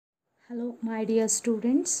Hello my dear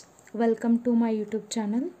students, welcome to my YouTube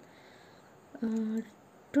channel.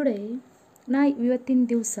 Today ನಾ ಇವತ್ತಿನ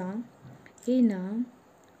ದಿವಸ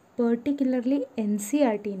particularly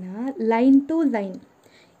NCERTನ line to line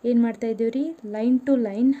ಏನು ಮಾಡ್ತಾ ಇದ್ದೀವಿ ರೀ, line to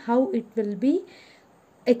line how it will be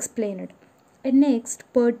explained. And next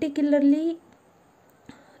particularly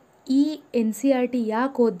ಈ NCERT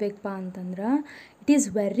ಯಾಕೆ ಓದಬೇಕಪ್ಪ ಅಂತಂದ್ರೆ it is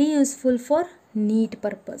very useful for neat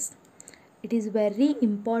purpose. It is very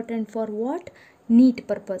important for what, neat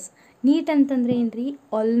purpose. Neat ಅಂತಂದರೆ ಏನು ರೀ,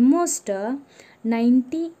 ಆಲ್ಮೋಸ್ಟ್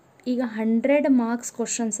 90 ಈಗ 100 ಮಾರ್ಕ್ಸ್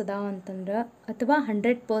ಕ್ವಶನ್ಸ್ ಅದಾವ ಅಂತಂದ್ರೆ ಅಥವಾ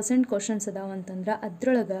 100% ಕ್ವಶನ್ಸ್ ಅದಾವ ಅಂತಂದ್ರೆ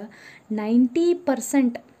ಅದ್ರೊಳಗೆ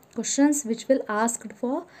 90% questions which will asked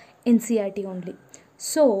for NCERT only.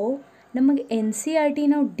 So ನಮಗೆ NCERT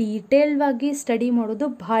ನಾವು ಡೀಟೇಲ್ವಾಗಿ ಸ್ಟಡಿ ಮಾಡೋದು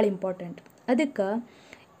ಭಾಳ ಇಂಪಾರ್ಟೆಂಟ್. ಅದಕ್ಕೆ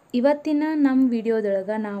ಇವತ್ತಿನ ನಮ್ಮ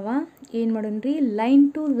ವಿಡಿಯೋದೊಳಗೆ ನಾವು ಏನು ಮಾಡೋಣ ರೀ, ಲೈನ್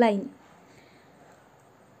ಟು ಲೈನ್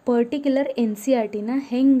ಪರ್ಟಿಕ್ಯುಲರ್ NCERTನ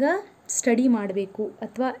ಹೆಂಗೆ ಸ್ಟಡಿ ಮಾಡಬೇಕು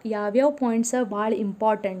ಅಥವಾ ಯಾವ್ಯಾವ ಪಾಯಿಂಟ್ಸ ಭಾಳ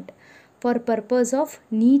important for purpose of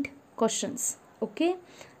neat questions. Okay,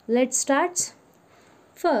 let starts.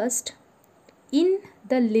 First, in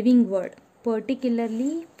the living word,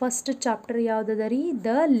 particularly first chapter ಯಾವುದದ ರೀ, the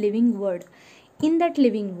living word. In that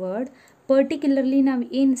living word particularly ನಾವು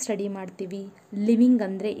ಏನು study ಮಾಡ್ತೀವಿ, living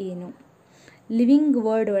ಅಂದರೆ ಏನು. ಲಿವಿಂಗ್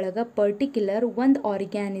ವರ್ಡ್ ಒಳಗೆ ಪರ್ಟಿಕ್ಯುಲರ್ ಒಂದು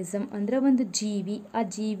organism ಅಂದರೆ ಒಂದು ಜೀವಿ, ಆ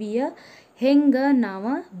ಜೀವಿಯ ಹೆಂಗೆ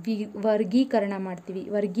ನಾವು ವರ್ಗೀಕರಣ ಮಾಡ್ತೀವಿ.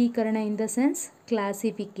 ವರ್ಗೀಕರಣ ಇನ್ ದ ಸೆನ್ಸ್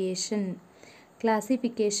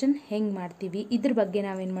ಕ್ಲಾಸಿಫಿಕೇಷನ್ ಹೆಂಗೆ ಮಾಡ್ತೀವಿ, ಇದ್ರ ಬಗ್ಗೆ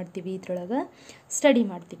ನಾವೇನು ಮಾಡ್ತೀವಿ, ಇದ್ರೊಳಗೆ ಸ್ಟಡಿ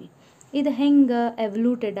ಮಾಡ್ತೀವಿ. ಇದು ಹೆಂಗೆ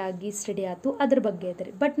ಎವಲ್ಯೂಟೆಡ್ ಆಗಿ ಸ್ಟಡಿ ಆಯ್ತು ಅದ್ರ ಬಗ್ಗೆ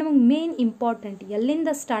ಐತೆ. ಬಟ್ ನಮಗೆ ಮೇನ್ ಇಂಪಾರ್ಟೆಂಟ್ ಎಲ್ಲಿಂದ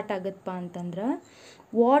ಸ್ಟಾರ್ಟ್ ಆಗುತ್ತಪ್ಪ ಅಂತಂದ್ರೆ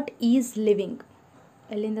ವಾಟ್ ಈಸ್ ಲಿವಿಂಗ್.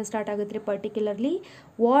 ಎಲ್ಲಿಂದ ಸ್ಟಾರ್ಟ್ ಆಗುತ್ತೆ ರೀ, particularly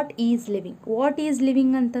what is living. What is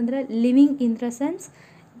living ಅಂತಂದ್ರೆ ಲಿವಿಂಗ್ ಇನ್ ದ ಸೆನ್ಸ್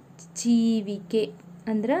ಜೀವಿಕೆ,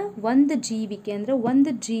 ಅಂದ್ರೆ ಒಂದು ಜೀವಿಕೆ ಅಂದರೆ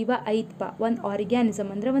ಒಂದು ಜೀವ ಐತಪ್ಪ, ಒಂದು ಆರ್ಗ್ಯಾನಿಸಮ್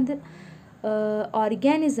ಅಂದರೆ ಒಂದು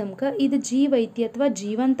ಆರ್ಗ್ಯಾನಿಸಮ್ಗೆ ಇದು ಜೀವ ಐತಿ ಅಥವಾ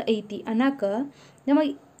ಜೀವಂತ ಐತಿ ಅನ್ನೋಕೆ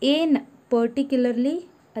ನಮಗೆ ಏನು ಪರ್ಟಿಕ್ಯುಲರ್ಲಿ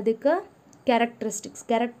ಅದಕ್ಕೆ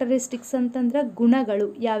ಕ್ಯಾರೆಕ್ಟರಿಸ್ಟಿಕ್ಸ್ ಅಂತಂದ್ರೆ ಗುಣಗಳು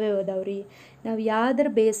ಯಾವ್ಯಾವ ಅದಾವ್ರಿ. ನಾವು ಯಾವ್ದ್ರ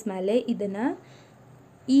ಬೇಸ್ ಮೇಲೆ ಇದನ್ನು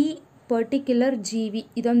ಈ ಪರ್ಟಿಕ್ಯುಲರ್ ಜೀವಿ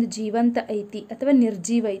ಇದೊಂದು ಜೀವಂತ ಐತಿ ಅಥವಾ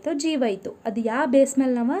ನಿರ್ಜೀವ ಐತೋ ಜೀವ ಐತೋ ಅದು ಯಾವ ಬೇಸ್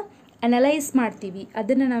ಮೇಲೆ ನಾವು ಅನಲೈಸ್ ಮಾಡ್ತೀವಿ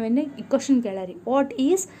ಅದನ್ನು ನಾವೇನು question ಕೇಳಾರಿ, what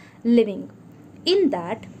is living. In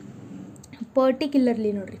that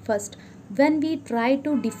particularly ನೋಡ್ರಿ, first when we try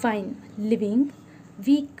to define living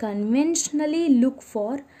V ಕನ್ವೆನ್ಷನಲಿ look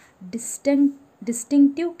for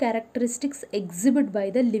distinctive characteristics exhibit by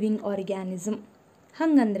the living organism.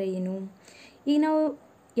 ಹಂಗಂದ್ರೆ ಏನು, ಈಗ ನಾವು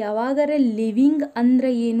ಯಾವಾಗಾರ ಲಿವಿಂಗ್ ಅಂದರೆ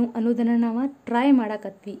ಏನು ಅನ್ನೋದನ್ನು ನಾವು ಟ್ರೈ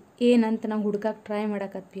ಮಾಡಕತ್ವಿ, ಏನಂತ ನಾವು ಹುಡುಕಕ್ಕೆ ಟ್ರೈ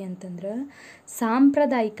ಮಾಡಕತ್ವಿ ಅಂತಂದ್ರೆ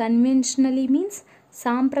ಕನ್ವೆನ್ಷನಲಿ ಮೀನ್ಸ್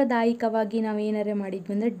ಸಾಂಪ್ರದಾಯಿಕವಾಗಿ ನಾವು ಏನಾರೇ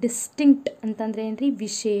ಮಾಡಿದ್ವಿ ಅಂದರೆ ಡಿಸ್ಟಿಂಕ್ಟ್ ಅಂತಂದರೆ ಏನು ರೀ,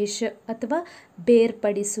 ವಿಶೇಷ ಅಥವಾ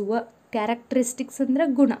ಬೇರ್ಪಡಿಸುವ. ಕ್ಯಾರೆಕ್ಟರಿಸ್ಟಿಕ್ಸ್ ಅಂದ್ರೆ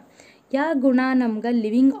ಗುಣ. ಯಾವ ಗುಣ ನಮ್ಗೆ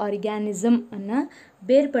ಲಿವಿಂಗ್ ಆರ್ಗ್ಯಾನಿಸಮ್ ಅನ್ನು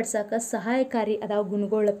ಬೇರ್ಪಡ್ಸೋಕೆ ಸಹಾಯಕಾರಿ ಅದಾವ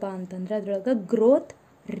ಗುಣಗಳಪ್ಪ ಅಂತಂದ್ರೆ ಅದ್ರೊಳಗೆ ಗ್ರೋತ್,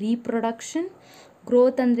 ರೀಪ್ರೊಡಕ್ಷನ್.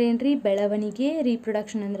 ಗ್ರೋತ್ ಅಂದರೆ ಏನು ರೀ, ಬೆಳವಣಿಗೆ.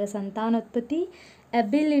 ರೀಪ್ರೊಡಕ್ಷನ್ ಅಂದರೆ ಸಂತಾನೋತ್ಪತ್ತಿ.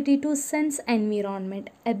 Ability to sense environment.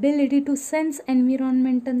 Ability to sense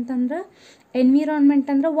environment ಅಂತಂದ್ರೆ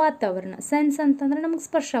ಎನ್ವಿರಾನ್ಮೆಂಟ್ ಅಂದ್ರೆ ವಾತಾವರಣ, ಸೆನ್ಸ್ ಅಂತಂದ್ರೆ ನಮಗೆ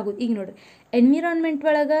ಸ್ಪರ್ಶ ಆಗೋದು. ಈಗ ನೋಡಿರಿ, ಎನ್ವಿರಾನ್ಮೆಂಟ್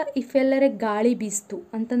ಒಳಗೆ ಇಫ್ ಎಲ್ಲರೇ ಗಾಳಿ ಬೀಸ್ತು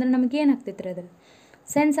ಅಂತಂದ್ರೆ ನಮಗೆ ಏನು ಆಗ್ತೈತೆ ರೀ, ಅದ್ರಲ್ಲಿ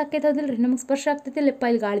ಸೆನ್ಸ್ ಆಕೈತದಿಲ್ಲ ರೀ, ನಮಗೆ ಸ್ಪರ್ಶ ಆಗ್ತೈತಿ, ಲೆಪ್ಪ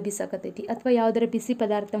ಇಲ್ಲಿ ಗಾಳಿ ಬೀಸಾಕತ್ತೈತಿ ಅಥವಾ ಯಾವುದರ ಬಿಸಿ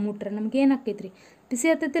ಪದಾರ್ಥ ಮುಟ್ರೆ ನಮ್ಗೆ ಏನು ಆಕೈತೆ ರೀ, ಬಿಸಿ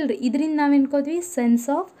ಆಗ್ತೈತಿಲ್ಲ ರೀ. ಇದರಿಂದ ನಾವೇನು ಅನ್ಕೋದ್ವಿ, ಸೆನ್ಸ್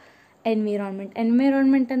ಆಫ್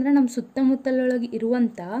ಎನ್ವಿರಾನ್ಮೆಂಟ್ ಅಂದರೆ ನಮ್ಮ ಸುತ್ತಮುತ್ತಲೊಳಗೆ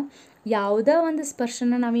ಇರುವಂಥ ಯಾವುದೋ ಒಂದು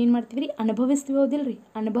ಸ್ಪರ್ಶನ ನಾವೇನು ಮಾಡ್ತೀವಿ ರೀ, ಅನುಭವಿಸ್ತೀವಿ. ಹೌದಿಲ್ಲ ರೀ,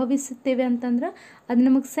 ಅನುಭವಿಸುತ್ತೇವೆ ಅಂತಂದ್ರೆ ಅದು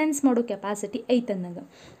ನಮಗೆ ಸೆನ್ಸ್ ಮಾಡೋ capacity ಐತಂದಾಗ.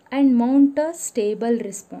 And Mount a stable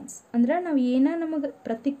response ಅಂದ್ರೆ ನಾವು ಏನೋ ನಮಗೆ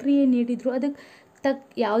ಪ್ರತಿಕ್ರಿಯೆ ನೀಡಿದ್ರು ಅದಕ್ಕೆ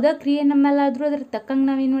ಯಾವುದೋ ಕ್ರಿಯೆ ನಮ್ಮಲ್ಲಾದರೂ ಅದ್ರ ತಕ್ಕಂಗೆ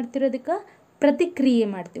ನಾವೇನು ಮಾಡ್ತೀವಿ, ಅದಕ್ಕೆ ಪ್ರತಿಕ್ರಿಯೆ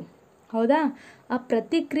ಮಾಡ್ತೀವಿ. ಹೌದಾ, ಆ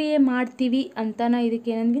ಪ್ರತಿಕ್ರಿಯೆ ಮಾಡ್ತೀವಿ ಅಂತಾನ ಇದಕ್ಕೆ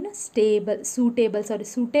ಏನಂದ್ವಿ,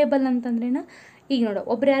 ಸೂಟೇಬಲ್ ಅಂತಂದ್ರೇನ. ಈಗ ನೋಡು,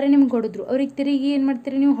 ಒಬ್ರು ಯಾರೇ ನಿಮ್ಗೆ ಹೊಡೆದ್ರು, ಅವ್ರಿಗೆ ತಿರುಗಿ ಏನು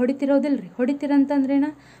ಮಾಡ್ತೀರಿ ನೀವು, ಹೊಡಿತಿರೋದಿಲ್ಲ ರೀ. ಹೊಡಿತೀರಂತಂದ್ರೇನ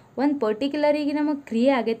ಒಂದು ಪರ್ಟಿಕ್ಯುಲರಿಗೆ ನಮಗೆ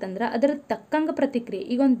ಕ್ರಿಯೆ ಆಗೈತಂದ್ರೆ ಅದರ ತಕ್ಕಂಗೆ ಪ್ರತಿಕ್ರಿಯೆ.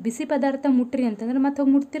 ಈಗ ಒಂದು ಬಿಸಿ ಪದಾರ್ಥ ಮುಟ್ರಿ ಅಂತಂದ್ರೆ ಮತ್ತೆ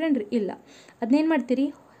ಹೋಗಿ ಮುಟ್ತೀರೇನ್ರಿ, ಇಲ್ಲ, ಅದನ್ನೇನು ಮಾಡ್ತೀರಿ,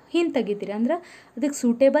 ಹಿಂದೆ ತೆಗಿತೀರಿ. ಅಂದ್ರೆ ಅದಕ್ಕೆ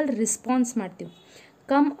ಸೂಟೇಬಲ್ ರೆಸ್ಪಾನ್ಸ್ ಮಾಡ್ತೀವಿ.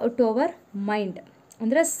 ಕಮ್ ಟು ಅವರ್ ಮೈಂಡ್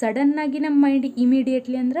ಅಂದ್ರೆ ಸಡನ್ನಾಗಿ ನಮ್ಮ ಮೈಂಡ್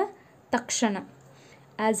ಇಮಿಡಿಯೇಟ್ಲಿ ಅಂದ್ರೆ ತಕ್ಷಣ.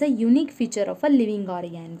 As a unique feature of a living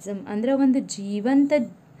organism ಅಂದ್ರೆ ಒಂದು ಜೀವಂತ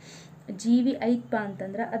ಜೀವಿ ಐತಪ್ಪ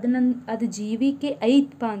ಅಂತಂದ್ರೆ ಅದು ಜೀವಿಕೆ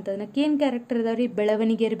ಐತಪ್ಪ ಅಂತಂದ್ರೆ ಏನು ಕ್ಯಾರೆಕ್ಟರ್ ಅದಾವ್ರಿ,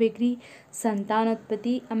 ಬೆಳವಣಿಗೆ ಇರಬೇಕ್ರಿ,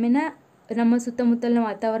 ಸಂತಾನೋತ್ಪತ್ತಿ. ಆಮೇಲೆ ನಮ್ಮ ಸುತ್ತಮುತ್ತಲಿನ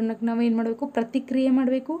ವಾತಾವರಣಕ್ಕೆ ನಾವು ಏನು ಮಾಡಬೇಕು, ಪ್ರತಿಕ್ರಿಯೆ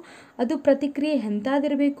ಮಾಡಬೇಕು. ಅದು ಪ್ರತಿಕ್ರಿಯೆ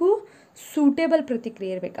ಎಂಥದಿರಬೇಕು, ಸೂಟೇಬಲ್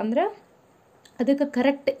ಪ್ರತಿಕ್ರಿಯೆ ಇರಬೇಕು. ಅಂದ್ರೆ ಅದಕ್ಕೆ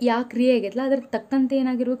ಕರೆಕ್ಟ್ ಯಾವ ಕ್ರಿಯೆ ಆಗೈತಲ್ಲ ಅದ್ರ ತಕ್ಕಂತೆ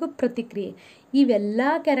ಏನಾಗಿರ್ಬೇಕು ಪ್ರತಿಕ್ರಿಯೆ. ಇವೆಲ್ಲ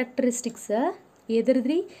ಕ್ಯಾರೆಕ್ಟರಿಸ್ಟಿಕ್ಸ್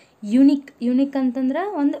ಎದ್ರದ್ರಿ ಯುನಿಕ್ ಅಂತಂದ್ರೆ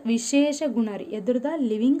ಒಂದು ವಿಶೇಷ ಗುಣ ರೀ ಎದ್ರದ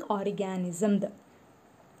ಲಿವಿಂಗ್ ಆರ್ಗ್ಯಾನಿಸಮ್ದು.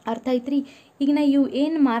 ಅರ್ಥ ಐತ್ರಿ. ಈಗ ನಾ ಇವು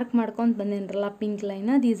ಏನು ಮಾರ್ಕ್ ಮಾಡ್ಕೊಂಡು ಬಂದೇನರಲ್ಲ pink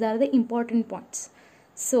line, these are the important points.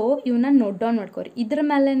 So ಇವನ್ನ ನೋಟ್ ಡೌನ್ ಮಾಡ್ಕೋರಿ. ಇದ್ರ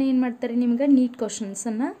ಮೇಲೆ ಏನು ಮಾಡ್ತಾರೆ ನಿಮ್ಗೆ ನೀಟ್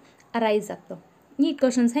ಕ್ವಶನ್ಸನ್ನು ಅರೈಸ್ ಆಗ್ತಾವೆ. ನೀಟ್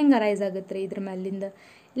ಕ್ವಶನ್ಸ್ ಹೆಂಗೆ ಅರೈಸ್ ಆಗುತ್ತೆ ರೀ ಇದ್ರ ಮೇಲಿಂದ?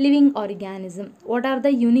 Living organism, what are the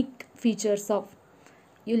unique features of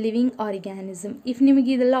you living organism. If ನಿಮಗೆ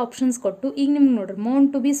ಇದೆಲ್ಲ ಆಪ್ಷನ್ಸ್ ಕೊಟ್ಟು ಈಗ ನಿಮ್ಗೆ ನೋಡ್ರಿ Mount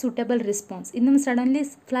to B suitable response ಇದು ನಮ್ಗೆ ಸಡನ್ಲಿ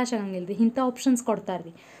ಫ್ಲ್ಯಾಶ್ ಆಗಂಗಿಲ್ಲ ರೀ, ಇಂಥ ಆಪ್ಷನ್ಸ್ ಕೊಡ್ತಾರೆ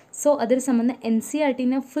ರೀ. ಸೊ ಅದ್ರ ಸಂಬಂಧ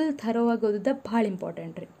NCERTನ ಫುಲ್ ಥರೋವಾಗಿ ಓದೋದು ಭಾಳ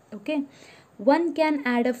ಇಂಪಾರ್ಟೆಂಟ್ ರೀ. Okay, one can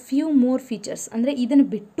add a few more features, ಅಂದರೆ ಇದನ್ನು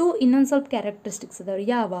ಬಿಟ್ಟು ಇನ್ನೊಂದು ಸ್ವಲ್ಪ ಕ್ಯಾರೆಕ್ಟರಿಸ್ಟಿಕ್ಸ್ ಅದಾವ್ರಿ.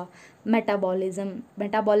 ಯಾವ?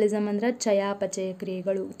 ಮೆಟಾಬಾಲಿಸಮ್ ಅಂದ್ರೆ ಚಯಾಪಚಯ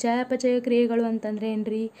ಕ್ರಿಯೆಗಳು. ಚಯಾಪಚಯ ಕ್ರಿಯೆಗಳು ಅಂತಂದರೆ ಏನು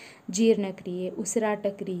ರೀ? ಜೀರ್ಣಕ್ರಿಯೆ, ಉಸಿರಾಟ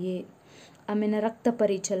ಕ್ರಿಯೆ, ಆಮೇಲೆ ರಕ್ತ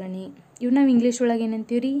ಪರಿಚಲನೆ. ಇವು ನಾವು ಇಂಗ್ಲೀಷ್ ಒಳಗೆ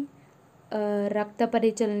ಏನಂತೀವಿ ರೀ? ರಕ್ತ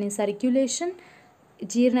ಪರಿಚಲನೆ ಸರ್ಕ್ಯುಲೇಷನ್,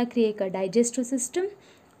 ಜೀರ್ಣಕ್ರಿಯೆಗೆ ಡೈಜೆಸ್ಟಿವ್ ಸಿಸ್ಟಮ್,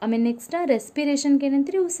 ಆಮೇಲೆ ನೆಕ್ಸ್ಟ್ ರೆಸ್ಪಿರೇಷನ್ಗೆ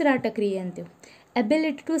ಏನಂತೀರಿ? ಉಸಿರಾಟ ಕ್ರಿಯೆ ಅಂತೀವಿ.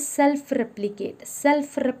 ಎಬಿಲಿಟಿ ಟು ಸೆಲ್ಫ್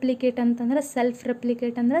ರೆಪ್ಲಿಕೇಟ್ ಅಂತಂದ್ರೆ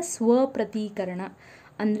ಸ್ವಪ್ರತೀಕರಣ.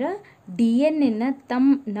 ಅಂದ್ರೆ DNA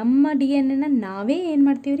ನಮ್ಮ DNA ನಾವೇ ಏನು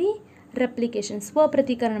ಮಾಡ್ತೀವಿ ರೀ? ರೆಪ್ಲಿಕೇಶನ್,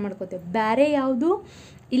 ಸ್ವಪ್ರತೀಕರಣ ಮಾಡ್ಕೋತೀವಿ. ಬೇರೆ ಯಾವುದು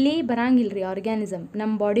ಇಲ್ಲಿ ಬರಂಗಿಲ್ಲ ರೀ ಆರ್ಗ್ಯಾನಿಸಮ್.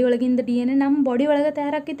 ನಮ್ಮ ಬಾಡಿ ಒಳಗಿಂದ DNA ನಮ್ಮ ಬಾಡಿ ಒಳಗೆ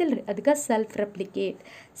ತಯಾರಾಕೈತಿಲ್ಲ ರೀ, ಅದಕ್ಕೆ ಸೆಲ್ಫ್ ರೆಪ್ಲಿಕೇಟ್,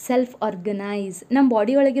 ಸೆಲ್ಫ್ ಆರ್ಗನೈಸ್. ನಮ್ಮ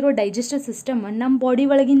ಬಾಡಿ ಒಳಗಿರೋ ಡೈಜೆಸ್ಟಿವ್ ಸಿಸ್ಟಮ್ ನಮ್ಮ ಬಾಡಿ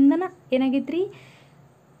ಒಳಗಿಂದನ ಏನಾಗೈತೆ ರೀ?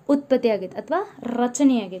 ಉತ್ಪತ್ತಿ ಆಗೈತೆ ಅಥವಾ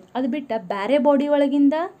ರಚನೆ ಆಗೈತೆ. ಅದು ಬಿಟ್ಟು ಬೇರೆ ಬಾಡಿ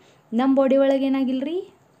ಒಳಗಿಂದ ನಮ್ಮ ಬಾಡಿ ಒಳಗೆ ಏನಾಗಿಲ್ಲ ರೀ?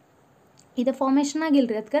 ಇದು ಫಾರ್ಮೇಷನ್ ಆಗಿಲ್ಲ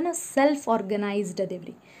ರೀ, ಅದಕ್ಕೆ ನಾವು ಸೆಲ್ಫ್ ಆರ್ಗನೈಸ್ಡ್ ಅದೇವಿ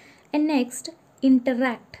ರೀ. And next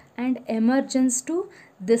interact and emergence to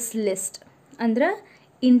this list. ಅಂದ್ರೆ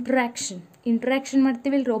ಇಂಟ್ರ್ಯಾಕ್ಷನ್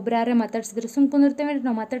ಮಾಡ್ತೀವಿಲ್ಲ ರೀ, ಒಬ್ರು ಯಾರೇ ಮಾತಾಡ್ಸಿದ್ರೆ ಸುಮ್ಮ ಕುಂದಿರ್ತೀವಿ ರೀ,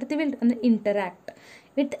 ನಾವು ಮಾತಾಡ್ತೀವಿಲ್ಲ ರೀ, ಅಂದರೆ interact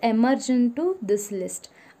with emergent to this list.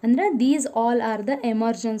 ಅಂದ್ರೆ these all are the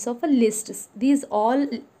emergence of a lists.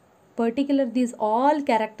 these all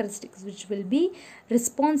characteristics which will be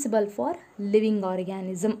responsible for living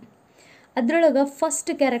organism. ಅದ್ರೊಳಗೆ ಫಸ್ಟ್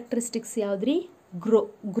ಕ್ಯಾರೆಕ್ಟರಿಸ್ಟಿಕ್ಸ್ ಯಾವುದ್ರಿ?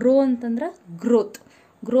 ಗ್ರೋ ಅಂತಂದ್ರೆ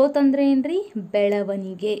ಗ್ರೋತ್ ಅಂದರೆ ಏನು ರೀ?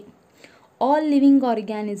 ಬೆಳವಣಿಗೆ. All living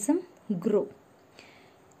organism grow.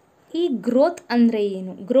 ಈ growth ಅಂದರೆ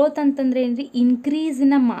ಏನು? ಗ್ರೋತ್ ಅಂತಂದರೆ ಏನು ರೀ? Increase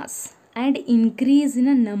in a mass and increase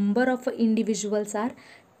in a number of individuals R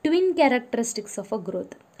twin characteristics of a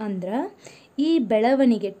growth. ಅಂದ್ರೆ ಈ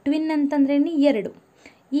ಬೆಳವಣಿಗೆ ಟ್ವಿನ್ ಅಂತಂದ್ರೇನು?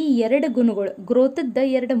 ಈ ಎರಡು ಗುಣಗಳು ಗ್ರೋತದ್ದು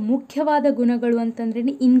ಎರಡು ಮುಖ್ಯವಾದ ಗುಣಗಳು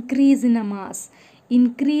ಅಂತಂದ್ರೇನು? ಇನ್ಕ್ರೀಸ್ ಇನ್ ಅ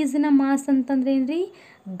ಮಾಸ್ ಅಂತಂದ್ರೆ ಏನು ರೀ?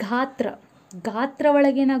 ಗಾತ್ರ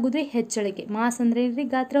ಒಳಗೆ ಏನಾಗೋದ್ರಿ? ಹೆಚ್ಚಳಿಕೆ. ಮಾಸ್ ಅಂದ್ರೆ ಏನು ರೀ?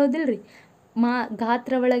 ಗಾತ್ರ ಹೌದಿಲ್ಲ ರೀ?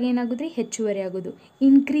 ಗಾತ್ರ ಒಳಗೆ ಏನಾಗೋದ್ರಿ? ಹೆಚ್ಚುವರಿ ಆಗೋದು.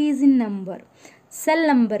 Increase in number, cell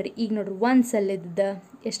number ರೀ. ಈಗ ನೋಡ್ರಿ, ಒಂದು ಸೆಲ್ ಇದ್ದದ್ದು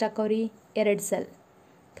ಎಷ್ಟು ಹಾಕವ್ರಿ? 2 ಸೆಲ್.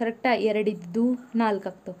 ಕರೆಕ್ಟಾ? 2 ಇದ್ದು 4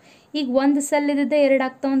 ಆಗ್ತಾವೆ. ಈಗ ಒಂದು ಸೆಲ್ ಇದ್ದದ್ದು 2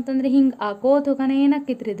 ಆಗ್ತಾವೆ ಅಂತಂದ್ರೆ ಹಿಂಗೆ ಹಾಕೋತ ಹೋಗೋಣ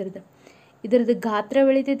ಏನಾಕೈತೆ ರೀ? ಇದ್ರದ್ದು ಗಾತ್ರ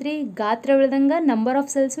ಬೆಳಿತೈತೆ ರೀ. ಗಾತ್ರ ಬೆಳೆದಂಗೆ ನಂಬರ್ ಆಫ್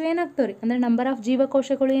ಸೆಲ್ಸು ಏನಾಗ್ತಾವೆ ರೀ? ಅಂದರೆ ನಂಬರ್ ಆಫ್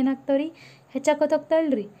ಜೀವಕೋಶಗಳು ಏನಾಗ್ತಾವೆ ರೀ? ಹೆಚ್ಚಾಕೋತ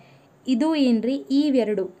ಹೋಗ್ತಾವಲ್ಲ ರೀ. ಇದು ಏನು ರೀ?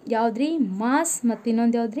 ಇವೆರಡು ಯಾವ್ದು ರೀ? ಮಾಸ್ ಮತ್ತು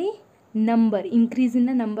ಇನ್ನೊಂದು ಯಾವ್ದು ರೀ? Number, increase in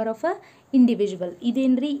the number of a individual.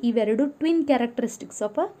 ಇದೇನು ರೀ? ಇವೆರಡು twin characteristics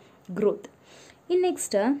of a growth. ಇನ್ನು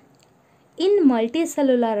ನೆಕ್ಸ್ಟ್ ಇನ್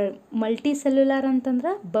ಮಲ್ಟಿಸೆಲ್ಯುಲಾರ್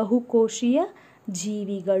ಅಂತಂದ್ರೆ ಬಹುಕೋಶೀಯ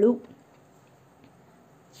ಜೀವಿಗಳು.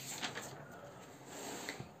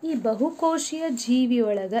 ಈ ಬಹುಕೋಶೀಯ ಜೀವಿ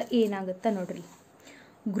ಒಳಗೆ ಏನಾಗುತ್ತೆ ನೋಡ್ರಿ?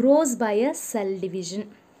 Gross by a cell division.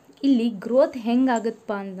 ಇಲ್ಲಿ ಗ್ರೋತ್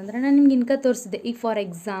ಹೆಂಗಾಗುತ್ತಪ್ಪ ಅಂತಂದ್ರೆ ನಾನು ನಿಮ್ಗೆ ಇನ್ಕ ತೋರಿಸಿದೆ. ಈಗ ಫಾರ್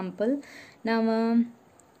ಎಕ್ಸಾಂಪಲ್ ನಾವು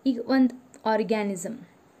ಈಗ ಒಂದು ಆರ್ಗ್ಯಾನಿಸಮ್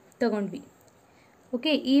ತಗೊಂಡ್ವಿ.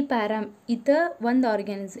 ಓಕೆ, ಇದು ಒಂದು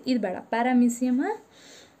ಆರ್ಗ್ಯಾನಿಸಮ್, ಇದು ಬೇಡ, ಪ್ಯಾರಾಮಿಸಿಯಮ್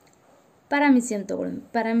ತಗೊಳ್ಳೋಣ.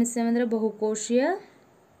 ಪ್ಯಾರಾಮಿಸಿಯಮ್ ಅಂದರೆ ಬಹುಕೋಶೀಯ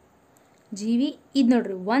ಜೀವಿ. ಇದು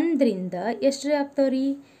ನೋಡ್ರಿ, 1ರಿಂದ ಎಷ್ಟು ಆಗ್ತಾವ್ರಿ?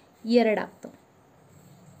 2 ಆಗ್ತಾವೆ.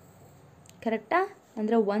 ಕರೆಕ್ಟಾ?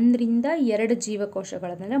 ಅಂದರೆ 1ರಿಂದ 2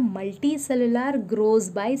 ಜೀವಕೋಶಗಳಂದ್ರೆ multicellular gross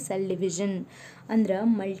by cell division. ಅಂದ್ರೆ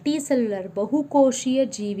ಮಲ್ಟಿಸೆಲ್ಯುಲಾರ್ ಬಹುಕೋಶೀಯ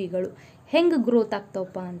ಜೀವಿಗಳು ಹೆಂಗೆ ಗ್ರೋತ್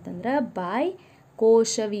ಆಗ್ತಾವಪ್ಪ ಅಂತಂದ್ರೆ ಬೈ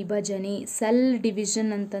ಕೋಶ ವಿಭಜನೆ. ಸೆಲ್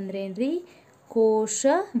ಡಿವಿಷನ್ ಅಂತಂದ್ರೆ ಏನ್ರಿ? ಕೋಶ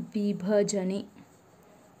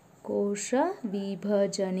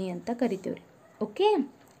ವಿಭಜನೆ ಅಂತ ಕರಿತೀವ್ರಿ. ಓಕೆ,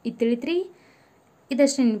 ಇದು ತಿಳಿತ್ರಿ?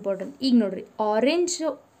 ಇದಷ್ಟೇ ಇಂಪಾರ್ಟೆಂಟ್. ಈಗ ನೋಡ್ರಿ, ಆರೆಂಜ್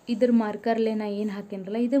ಇದ್ರ ಮಾರ್ಕರ್ಲೆ ನಾ ಏನು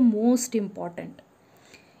ಹಾಕೇನರಲ್ಲ, ಇದು ಮೋಸ್ಟ್ ಇಂಪಾರ್ಟೆಂಟ್.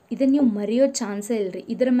 ಇದನ್ನು ನೀವು ಮರೆಯೋ ಚಾನ್ಸೇ ಇಲ್ಲರಿ.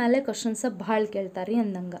 ಇದರ ಮೇಲೆ ಕ್ವಶನ್ಸ ಭಾಳ ಕೇಳ್ತಾರೆ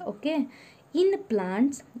ಅಂದಂಗೆ. Okay, in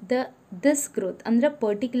plants this growth ಅಂದರೆ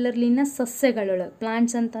ಪರ್ಟಿಕ್ಯುಲರ್ಲಿನ ಸಸ್ಯಗಳೊಳಗೆ,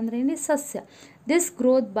 ಪ್ಲಾಂಟ್ಸ್ ಅಂತಂದ್ರೆ ಏನು? ಸಸ್ಯ. This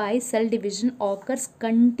growth by cell division occurs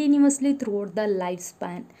continuously throughout the life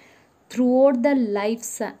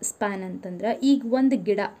span. ಅಂತಂದ್ರೆ ಈಗ ಒಂದು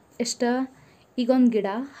ಗಿಡ ಎಷ್ಟು ಈಗ ಒಂದು ಗಿಡ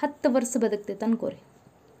 10 ವರ್ಷ ಬದುಕ್ತೈತೆ ಅನ್ಕೋರಿ.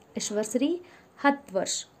 ಎಷ್ಟು ವರ್ಷ ರೀ? 10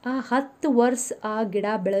 ವರ್ಷ. ಆ 10 ವರ್ಷ ಆ ಗಿಡ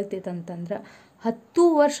ಬೆಳಗ್ತೈತೆ ಅಂತಂದ್ರೆ 10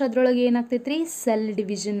 ವರ್ಷ ಅದ್ರೊಳಗೆ ಏನಾಗ್ತೈತೆ ರೀ? ಸೆಲ್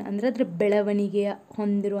ಡಿವಿಷನ್ ಅಂದ್ರೆ ಅದ್ರ ಬೆಳವಣಿಗೆ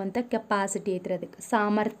ಹೊಂದಿರುವಂಥ ಕೆಪಾಸಿಟಿ ಐತ್ರಿ, ಅದಕ್ಕೆ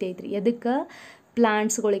ಸಾಮರ್ಥ್ಯ ಐತ್ರಿ. ಅದಕ್ಕೆ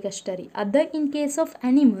ಪ್ಲಾಂಟ್ಸ್ಗಳಿಗೆ ಅಷ್ಟೇ ರೀ. ಅದ in case of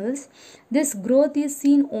animals this growth is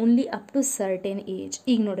seen only up to certain age.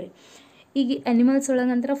 ಈಗ ನೋಡ್ರಿ, ಈಗ ಅನಿಮಲ್ಸ್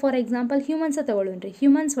ಒಳಗೆ ಅಂದ್ರೆ ಫಾರ್ ಎಕ್ಸಾಂಪಲ್ ಹ್ಯೂಮನ್ಸ ತೊಗೊಳ್ಳೋಣ್ರಿ.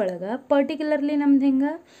 ಹ್ಯೂಮನ್ಸ್ ಒಳಗೆ ಪರ್ಟಿಕ್ಯುಲರ್ಲಿ ನಮ್ದು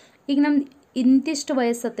ಹೆಂಗೆ, ಈಗ ನಮ್ದು ಇಂತಿಷ್ಟು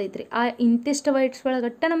ವಯಸ್ಸತ್ತೈತ್ರಿ, ಆ ಇಂತಿಷ್ಟು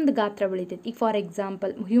ವಯಸ್ಸೊಳಗಟ್ಟ ನಮ್ದು ಗಾತ್ರ ಬೆಳಿತೈತಿ. ಈಗ ಫಾರ್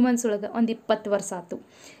ಎಕ್ಸಾಂಪಲ್ ಹ್ಯೂಮನ್ಸ್ ಒಳಗೆ ಒಂದು 20 ವರ್ಷ ಆಯ್ತು.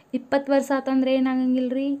 20 ವರ್ಷ ಆತಂದ್ರೆ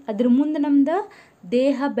ಏನಾಗಂಗಿಲ್ಲ ರೀ, ಅದ್ರ ಮುಂದೆ ನಮ್ದು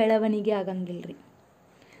ದೇಹ ಬೆಳವಣಿಗೆ ಆಗಂಗಿಲ್ಲ ರೀ.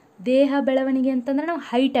 ದೇಹ ಬೆಳವಣಿಗೆ ಅಂತಂದ್ರೆ ನಾವು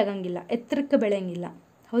ಹೈಟ್ ಆಗಂಗಿಲ್ಲ, ಎತ್ತರಕ್ಕೆ ಬೆಳೆಯಂಗಿಲ್ಲ,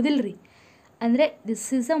 ಹೌದಿಲ್ಲ ರೀ? ಅಂದರೆ this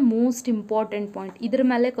is a most important point. ಇದ್ರ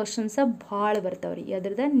ಮೇಲೆ ಕ್ವಶನ್ಸ ಭಾಳ ಬರ್ತಾವೆ ರೀ.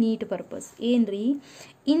 ಅದ್ರದ್ದು ನೀಟ್ ಪರ್ಪಸ್ ಏನು ರೀ?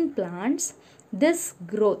 ಇನ್ ಪ್ಲಾಂಟ್ಸ್ ದಿಸ್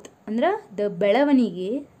ಗ್ರೋತ್ ಅಂದ್ರೆ ದ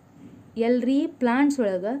ಬೆಳವಣಿಗೆ ಎಲ್ರಿ ಪ್ಲಾಂಟ್ಸ್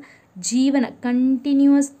ಒಳಗೆ ಜೀವನ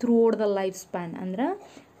continuous throughout the life span ಅಂದ್ರೆ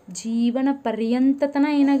ಜೀವನ ಪರ್ಯಂತತನ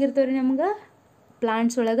ಏನಾಗಿರ್ತವೆ ರೀ ನಮ್ಗೆ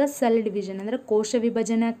ಪ್ಲಾಂಟ್ಸ್ ಒಳಗೆ ಸೆಲ್ ಡಿವಿಷನ್ ಅಂದ್ರೆ ಕೋಶ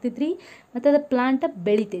ವಿಭಜನೆ ಆಗ್ತೈತ್ರಿ ಮತ್ತು ಅದು ಪ್ಲಾಂಟ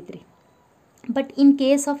ಬೆಳಿತೈತ್ರಿ. But in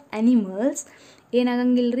case of animals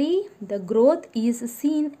ಏನಾಗಂಗಿಲ್ಲ ರೀ, the growth is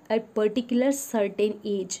seen at particular certain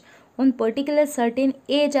age. ಒಂದು ಪರ್ಟಿಕ್ಯುಲರ್ ಸರ್ಟೇನ್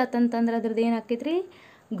ಏಜ್ ಆತಂತಂದ್ರೆ ಅದ್ರದ್ದು ಏನಾಕೈತೆ ರೀ,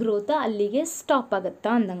 ಗ್ರೋತ ಅಲ್ಲಿಗೆ ಸ್ಟಾಪ್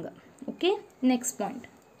ಆಗುತ್ತಾ ಅಂದಂಗೆ. Okay, next point.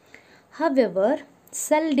 However,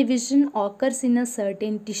 cell division occurs in a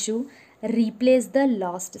certain tissue replace the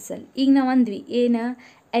lost cell. ಈಗ ನಾವು ಅಂದ್ವಿ ಏನು,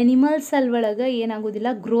 ಅನಿಮಲ್ ಸೆಲ್ ಒಳಗೆ ಏನಾಗೋದಿಲ್ಲ,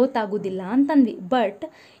 ಗ್ರೋತ್ ಆಗೋದಿಲ್ಲ ಅಂತಂದ್ವಿ. ಬಟ್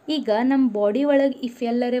ಈಗ ನಮ್ಮ ಬಾಡಿ ಒಳಗೆ ಇಫ್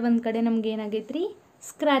ಎಲ್ಲರೇ ಒಂದು ಕಡೆ ನಮ್ಗೆ ಏನಾಗೈತೆ ರೀ,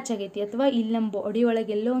 ಸ್ಕ್ರ್ಯಾಚ್ ಆಗೈತಿ ಅಥವಾ ಇಲ್ಲಿ ನಮ್ಮ ಬಾಡಿ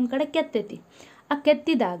ಒಳಗೆ ಎಲ್ಲೋ ಒಂದು ಕಡೆ ಕೆತ್ತೈತಿ. ಆ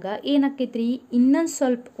ಕೆತ್ತಿದಾಗ ಏನಾಕೈತೆ ರೀ, ಇನ್ನೊಂದು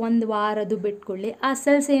ಸ್ವಲ್ಪ ಒಂದು ವಾರದು ಬಿಟ್ಕೊಳ್ಳಿ ಆ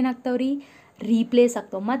ಸೆಲ್ಸ್ ಏನಾಗ್ತಾವೆ ರೀ, ರೀಪ್ಲೇಸ್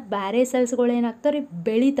ಆಗ್ತಾವೆ. ಮತ್ತು ಬೇರೆ ಸೆಲ್ಸ್ಗಳು ಏನಾಗ್ತಾವೆ ರೀ,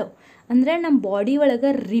 ಬೆಳಿತಾವೆ. ಅಂದರೆ ನಮ್ಮ ಬಾಡಿ ಒಳಗೆ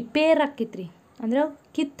ರಿಪೇರ್ ಆಕೈತೆ ರೀ, ಅಂದ್ರೆ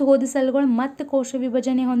ಕಿತ್ತು ಹೋದ ಸೆಲ್ಗಳು ಮತ್ತು ಕೋಶ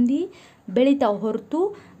ವಿಭಜನೆ ಹೊಂದಿ ಬೆಳಿತಾವೆ ಹೊರತು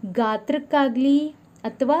ಗಾತ್ರಕ್ಕಾಗಲಿ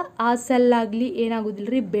ಅಥವಾ ಆ ಸೆಲ್ಲಾಗಲಿ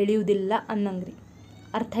ಏನಾಗೋದಿಲ್ಲ ರೀ, ಬೆಳೆಯೋದಿಲ್ಲ ಅನ್ನಂಗೆ ರೀ.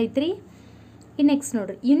 ಅರ್ಥ ಐತ್ರಿ? ಈ ನೆಕ್ಸ್ಟ್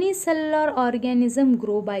ನೋಡ್ರಿ, unicellular organism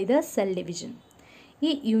grow by the cell division.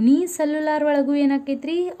 ಈ ಯುನಿಸೆಲ್ಯುಲಾರ್ ಒಳಗೂ ಏನಾಕೈತೆ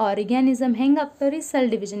ರೀ, ಆರ್ಗ್ಯಾನಿಸಮ್ ಹೆಂಗೆ ಆಗ್ತಾವೆ ರೀ,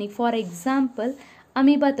 ಸೆಲ್ ಡಿವಿಷನ್. ಈಗ ಫಾರ್ ಎಕ್ಸಾಂಪಲ್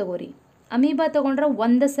ಅಮೀಬಾ ತಗೋರಿ. ಅಮೀಬಾ ತೊಗೊಂಡ್ರೆ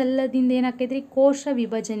ಒಂದು ಸೆಲ್ಲದಿಂದ ಏನಾಕೈತೆ ರೀ, ಕೋಶ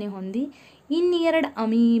ವಿಭಜನೆ ಹೊಂದಿ ಇನ್ನೆರಡು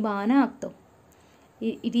ಅಮೀಬಾನ ಆಗ್ತವೆ.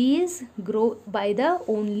 It is grow by the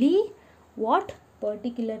only what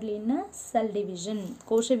particularly in cell division.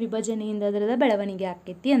 ಕೋಶ ವಿಭಜನೆಯಿಂದ ಅದರದ ಬೆಳವಣಿಗೆ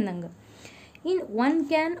ಆಕೈತಿ ಅಂದಂಗೆ. One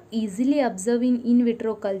can easily observe in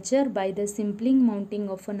vitro culture by the ಸಿಂಪ್ಲಿಂಗ್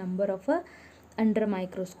mounting of a number of under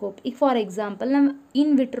microscope. ಈಗ ಫಾರ್ ಎಕ್ಸಾಂಪಲ್ ನಮ್ಮ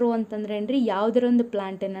ಇನ್ ವಿಟ್ರೋ ಅಂತಂದ್ರೆ ಏನು ರೀ, ಯಾವುದರೊಂದು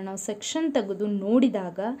ಪ್ಲಾಂಟನ್ನು ನಾವು ಸೆಕ್ಷನ್ ತೆಗೆದು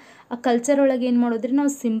ನೋಡಿದಾಗ ಆ ಕಲ್ಚರ್ ಒಳಗೆ ಏನು ಮಾಡೋದ್ರಿ,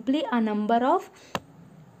 ನಾವು ಸಿಂಪ್ಲಿ ಆ ನಂಬರ್ ಆಫ್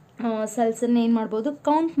ಸೆಲ್ಸನ್ನು ಏನು ಮಾಡ್ಬೋದು,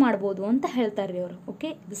 ಕೌಂಟ್ ಮಾಡ್ಬೋದು ಅಂತ ಹೇಳ್ತಾರೆ ರೀ ಅವರು.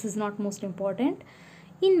 Okay, this is not most important.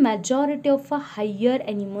 In majority of higher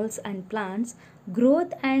animals and plants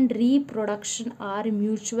growth and reproduction R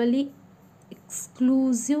mutually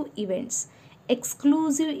exclusive events.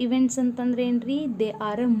 Exclusive events ಅಂತಂದ್ರೆ ಏನು ರೀ, they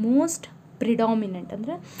are a most predominant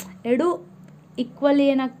ಅಂದ್ರೆ ಎರಡು ಈಕ್ವಲಿ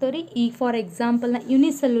ಏನಾಗ್ತಾವೆ ರೀ. ಈಗ ಫಾರ್ ಎಕ್ಸಾಂಪಲ್ ನಾ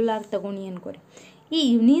ಯುನಿಸೆಲ್ಯುಲಾರ್ ತಗೊಂಡು ಅನ್ಕೋರಿ. ಈ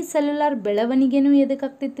ಯುನಿಸೆಲ್ಯುಲಾರ್ ಬೆಳವಣಿಗೆನೂ ಎದಕ್ಕೆ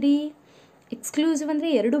ಆಗ್ತೈತೆ ರೀ, ಎಕ್ಸ್ಕ್ಲೂಸಿವ್ ಅಂದರೆ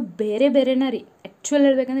ಎರಡು ಬೇರೆ ಬೇರೆನ ರೀ. ಆ್ಯಕ್ಚುಲ್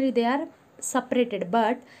ಹೇಳ್ಬೇಕಂದ್ರೆ ದೇ ಆರ್ ಸಪ್ರೇಟೆಡ್.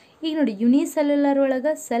 ಬಟ್ ಈಗ ನೋಡಿ, ಯುನಿಸೆಲ್ಯುಲಾರ್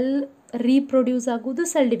ಒಳಗೆ ಸೆಲ್ ರೀಪ್ರೊಡ್ಯೂಸ್ ಆಗೋದು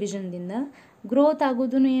ಸೆಲ್ ಡಿವಿಷನ್ದಿಂದ, ಗ್ರೋತ್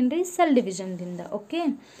ಆಗೋದು ಏನು ರೀ, cell ಡಿವಿಷನ್ದಿಂದ. Okay,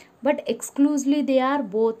 but exclusively they are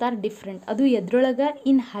both are different. ಅದು ಎದ್ರೊಳಗೆ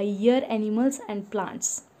in higher animals and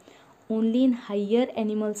plants. Only in higher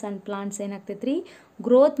animals and plants ಏನಾಗ್ತೈತೆ ರೀ,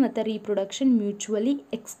 ಗ್ರೋತ್ ಮತ್ತು ರೀಪ್ರೊಡಕ್ಷನ್ ಮ್ಯೂಚುವಲಿ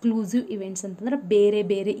ಎಕ್ಸ್ಕ್ಲೂಸಿವ್ ಇವೆಂಟ್ಸ್ ಅಂತಂದ್ರೆ ಬೇರೆ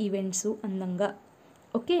ಬೇರೆ ಇವೆಂಟ್ಸು ಅಂದಂಗೆ.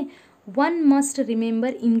 Okay, one must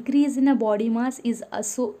remember increase in a body mass is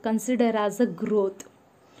ಅಸೋ consider as a growth.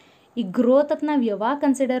 ಈ growth ಅಂತ ನಾವು ಯಾವಾಗ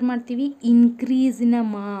ಕನ್ಸಿಡರ್ ಮಾಡ್ತೀವಿ, ಇನ್ಕ್ರೀಸ್ ಇನ್ ಅ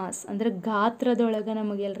ಮಾಸ್ ಅಂದರೆ ಗಾತ್ರದೊಳಗೆ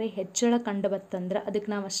ನಮಗೆಲ್ಲರೇ ಹೆಚ್ಚಳ ಕಂಡು ಬರ್ತಂದ್ರೆ ಅದಕ್ಕೆ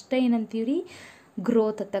ನಾವು ಅಷ್ಟೇ ಏನಂತೀವಿ ರೀ,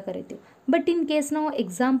 ಗ್ರೋತ್ ಅಂತ ಕರಿತೀವಿ. ಬಟ್ ಇನ್ ಕೇಸ್ ನಾವು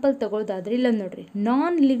ಎಕ್ಸಾಂಪಲ್ ತಗೊಳ್ಳೋದಾದ್ರೆ ಇಲ್ಲ ನೋಡ್ರಿ,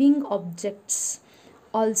 non living objects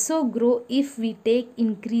also grow if we take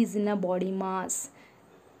increase in a body mass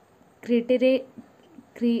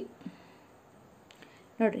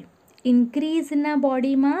ನೋಡ್ರಿ, increase in a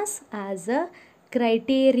body mass as a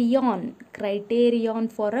ಕ್ರೈಟೇರಿಯಾನ್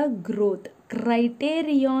for a growth.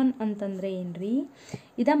 ಕ್ರೈಟೇರಿಯಾನ್ ಅಂತಂದರೆ ಏನು ರೀ,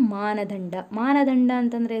 ಇದು ಮಾನದಂಡ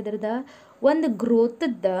ಅಂತಂದರೆ ಇದ್ರದ್ದು ಒಂದು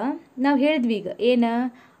ಗ್ರೋತದ್ದು ನಾವು ಹೇಳಿದ್ವಿ. ಈಗ ಏನು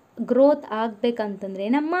ಗ್ರೋತ್ ಆಗ್ಬೇಕಂತಂದ್ರೆ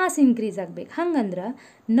ನಮ್ಮ ಮಾಸ್ ಇನ್ಕ್ರೀಸ್ ಆಗ್ಬೇಕು. ಹಂಗಂದ್ರೆ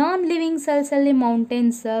non living ಸೆಲ್ಸಲ್ಲಿ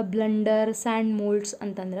mountains, blunder, and moulds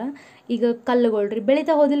ಅಂತಂದ್ರೆ ಈಗ ಕಲ್ಲುಗಳ್ರಿ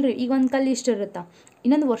ಬೆಳೀತಾ ಹೋದಿಲ್ರಿ. ಈಗ ಒಂದು ಕಲ್ಲು ಇಷ್ಟು ಇರುತ್ತಾ,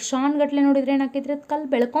 ಇನ್ನೊಂದು ವರ್ಷಾನುಗಟ್ಲೆ ನೋಡಿದ್ರೆ ಏನಾಕೈತ್ರಿ, ಅದು ಕಲ್ಲು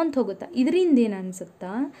ಬೆಳ್ಕೊಂತ ಹೋಗುತ್ತಾ. ಇದರಿಂದ ಏನು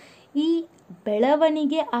ಅನ್ಸುತ್ತಾ, ಈ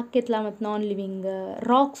ಬೆಳವಣಿಗೆ ಆಕೈತಲ್ಲ ಮತ್ತು ನಾನ್ ಲಿವಿಂಗ್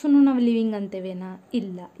ರಾಕ್ಸೂ ನಾವು ಲಿವಿಂಗ್ ಅಂತೇವೇನಾ?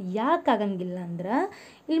 ಇಲ್ಲ. ಯಾಕೆ ಆಗಂಗಿಲ್ಲ ಅಂದ್ರೆ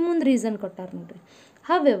ಇಲ್ಲಿ ಮುಂದೆ ರೀಸನ್ ಕೊಟ್ಟಾರ ನೋಡ್ರಿ.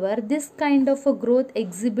 However, this kind of a growth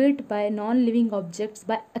exhibit by non-living objects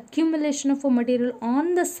by accumulation of a material on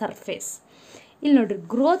the surface. ಇಲ್ಲಿ ನೋಡ್ರಿ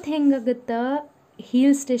growth ಹೆಂಗಾಗತ್ತಾ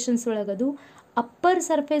hill stations ಒಳಗದು upper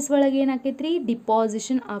surface ಒಳಗೆ ಏನಾಕೈತ್ರಿ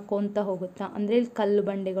ಡಿಪಾಸಿಷನ್ ಹಾಕೋಂತ ಹೋಗುತ್ತಾ, ಅಂದರೆ ಇಲ್ಲಿ ಕಲ್ಲು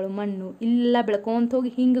ಬಂಡೆಗಳು ಮಣ್ಣು ಇಲ್ಲ ಬೆಳ್ಕೊಂತ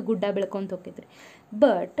ಹೋಗಿ ಹಿಂಗೆ ಗುಡ್ಡ ಬೆಳ್ಕೊಂತ ಹೋಗ್ತೈತ್ರಿ.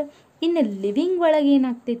 ಬಟ್ ಇನ್ನು ಲಿವಿಂಗ್ ಒಳಗೆ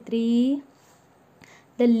ಏನಾಗ್ತೈತ್ರಿ,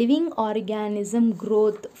 the living organism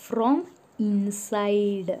growth from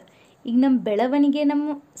inside. ಈಗ ನಮ್ಮ ಬೆಳವಣಿಗೆ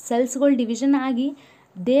ನಮ್ಮ ಸೆಲ್ಸ್ಗಳು ಡಿವಿಷನ್ ಆಗಿ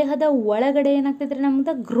ದೇಹದ ಒಳಗಡೆ ಏನಾಗ್ತೈತ್ರಿ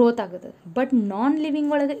ನಮ್ದು ಗ್ರೋತ್ ಆಗುತ್ತೆ. ಬಟ್ ನಾನ್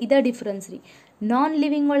ಲಿವಿಂಗ್ ಒಳಗೆ ಇದೇ ಡಿಫ್ರೆನ್ಸ್ ರೀ. ನಾನ್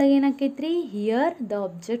ಲಿವಿಂಗ್ ಒಳಗೆ ಏನಾಕೈತ್ರಿ, here the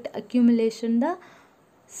object accumulation the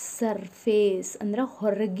surface, ಅಂದ್ರೆ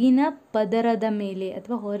ಹೊರಗಿನ ಪದರದ ಮೇಲೆ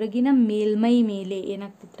ಅಥವಾ ಹೊರಗಿನ ಮೇಲ್ಮೈ ಮೇಲೆ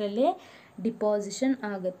ಏನಾಗ್ತೈತ್ರಲ್ಲಿ ಡಿಪಾಸಿಷನ್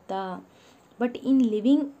ಆಗುತ್ತಾ. ಬಟ್ ಇನ್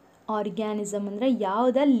ಲಿವಿಂಗ್ ಆರ್ಗ್ಯಾನಿಸಮ್ ಅಂದರೆ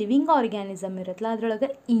ಯಾವುದೇ ಲಿವಿಂಗ್ ಆರ್ಗ್ಯಾನಿಸಮ್ ಇರುತ್ತಲ್ಲ ಅದರೊಳಗೆ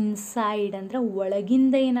ಇನ್ಸೈಡ್ ಅಂದ್ರೆ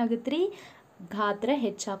ಒಳಗಿಂದ ಏನಾಗುತ್ತೆ ರೀ ಗಾತ್ರ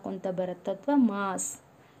ಹೆಚ್ಚಾಕೊಂತ ಬರುತ್ತೆ ಅಥವಾ ಮಾಸ್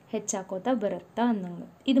ಹೆಚ್ಚಾಕೋತ ಬರುತ್ತಾ ಅನ್ನಂಗೆ.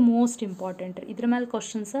 ಇದು ಮೋಸ್ಟ್ ಇಂಪಾರ್ಟೆಂಟ್ ರೀ. ಇದ್ರ ಮೇಲೆ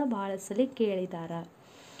ಕ್ವಶನ್ಸ ಭಾಳ ಸಲ ಕೇಳಿದಾರ.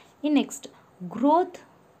 ಇನ್ನು next growth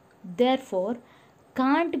there four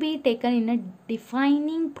can't be taken in a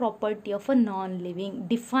defining property of a non living.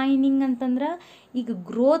 Defining ಅಂತಂದ್ರೆ ಈಗ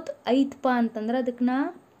ಗ್ರೋತ್ ಐತಪ್ಪ ಅಂತಂದ್ರೆ ಅದಕ್ಕೆ ನಾ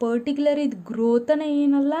ಪರ್ಟಿಕ್ಯುಲರ್ ಇದು ಗ್ರೋತನ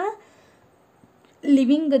ಏನಲ್ಲ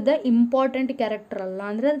ಲಿವಿಂಗದ ಇಂಪಾರ್ಟೆಂಟ್ ಕ್ಯಾರೆಕ್ಟರ್ ಅಲ್ಲ.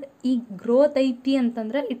 ಅಂದ್ರೆ ಈ ಗ್ರೋತ್ ಐತಿ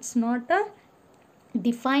ಅಂತಂದ್ರೆ it's not a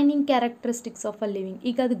defining characteristics of a living.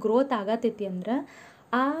 ಈಗ ಅದು ಗ್ರೋತ್ ಆಗತೈತಿ ಅಂದ್ರೆ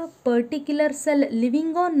ಆ ಪರ್ಟಿಕ್ಯುಲರ್ ಸೆಲ್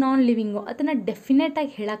ಲಿವಿಂಗೋ ನಾನ್ ಲಿವಿಂಗೋ ಅದನ್ನು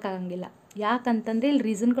ಡೆಫಿನೆಟಾಗಿ ಹೇಳೋಕ್ಕಾಗಂಗಿಲ್ಲ. ಯಾಕಂತಂದ್ರೆ ಇಲ್ಲಿ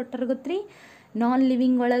ರೀಸನ್ ಕೊಟ್ಟಾರ ಗೊತ್ತ್ರಿ, ನಾನ್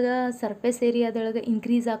ಲಿವಿಂಗ್ ಒಳಗೆ ಸರ್ಫೇಸ್ ಏರಿಯಾದೊಳಗೆ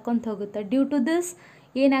ಇನ್ಕ್ರೀಸ್ ಹಾಕ್ಕೊಂತ ಹೋಗುತ್ತೆ. ಡ್ಯೂ ಟು ದಿಸ್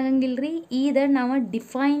ಏನಾಗಂಗಿಲ್ಲ ರೀ ಇದು ನಾವು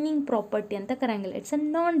ಡಿಫೈನಿಂಗ್ ಪ್ರಾಪರ್ಟಿ ಅಂತ ಕರಂಗಿಲ್ಲ. It's a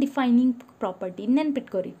non defining property.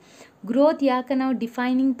 ನೆನ್ಪಿಟ್ಕೋರಿ, growth ಯಾಕೆ ನಾವು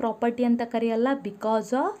ಡಿಫೈನಿಂಗ್ ಪ್ರಾಪರ್ಟಿ ಅಂತ ಕರೆಯಲ್ಲ, because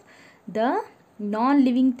of the non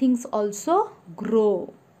living things also grow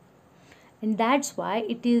and that's why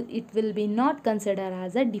it will be not considered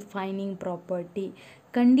as a defining property.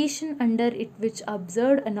 Condition under it which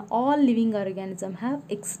observed and all living organism have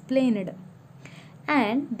explained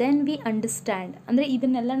and then we understand. ಅಂದರೆ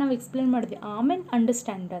ಇದನ್ನೆಲ್ಲ ನಾವು explain ಮಾಡಿದ್ವಿ ಆಮೇಲೆ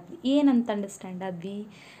understand ಆದ್ವಿ. ಏನಂತ understand ಆದ್ವಿ,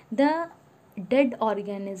 the dead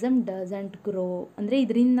organism doesn't grow. ಅಂದರೆ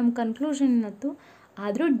ಇದರಿಂದ ನಮ್ಮ ಕನ್ಕ್ಲೂಷನ್ ಏನಾಯ್ತು,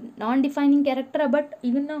 ಆದರೂ ನಾನ್ ಡಿಫೈನಿಂಗ್ ಕ್ಯಾರೆಕ್ಟರ್ ಬಟ್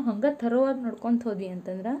ಇವನ್ನ ನಾವು ಹಂಗೆ ಥರೋವಾಗಿ ನೋಡ್ಕೊತ ಹೋದ್ವಿ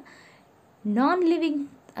ಅಂತಂದ್ರೆ ನಾನ್ ಲಿವಿಂಗ್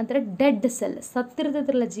ಅಂದರೆ ಡೆಡ್ ಸೆಲ್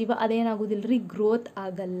ಸತ್ತಿರ್ತದ್ರಲ್ಲ ಜೀವ ಅದೇನಾಗೋದಿಲ್ಲ ರೀ ಗ್ರೋತ್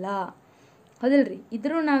ಆಗಲ್ಲ. ಹೌದಿಲ್ಲ ರೀ,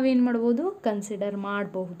 ಇದ್ರೂ ನಾವೇನು ಮಾಡ್ಬೋದು ಕನ್ಸಿಡರ್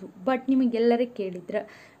ಮಾಡಬಹುದು. ಬಟ್ ನಿಮಗೆಲ್ಲರೇ ಕೇಳಿದ್ರೆ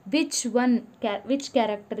which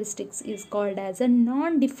characteristics is called as a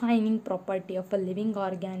non defining property of a living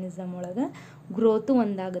organism ಒಳಗೆ ಗ್ರೋತು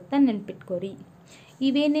ಒಂದಾಗುತ್ತೆ, ನೆನ್ಪಿಟ್ಕೋರಿ.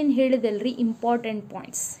 ಇವೇನೇನು ಹೇಳಿದಲ್ರಿ ಇಂಪಾರ್ಟೆಂಟ್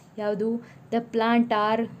ಪಾಯಿಂಟ್ಸ್ ಯಾವುದು, the plant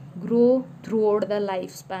R grow through out the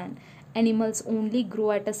life span, animals only grow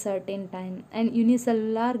at a certain time and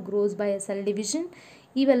unicellular grows by a cell division.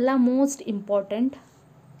 ಇವೆಲ್ಲ most important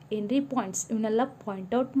ಏನ್ರಿ points, ಇವನ್ನೆಲ್ಲ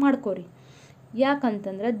point out ಮಾಡ್ಕೋರಿ.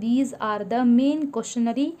 ಯಾಕಂತಂದ್ರೆ these are the main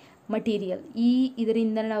ಕ್ವಶನರಿ material.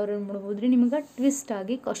 ಇದರಿಂದ ನಾವು ಏನು ಮಾಡ್ಬೋದ್ರಿ, ನಿಮ್ಗೆ twist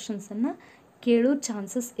ಆಗಿ ಕ್ವಶನ್ಸನ್ನು ಕೇಳೋ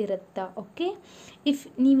ಚಾನ್ಸಸ್ ಇರುತ್ತೆ. ಓಕೆ, ಇಫ್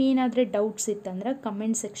ನೀವೇನಾದರೆ ಡೌಟ್ಸ್ ಇತ್ತಂದ್ರೆ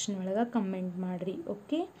ಕಮೆಂಟ್ ಸೆಕ್ಷನ್ ಒಳಗೆ ಕಮೆಂಟ್ ಮಾಡಿರಿ.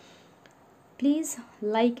 Okay, please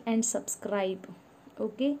like and subscribe.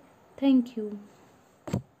 Okay, thank you.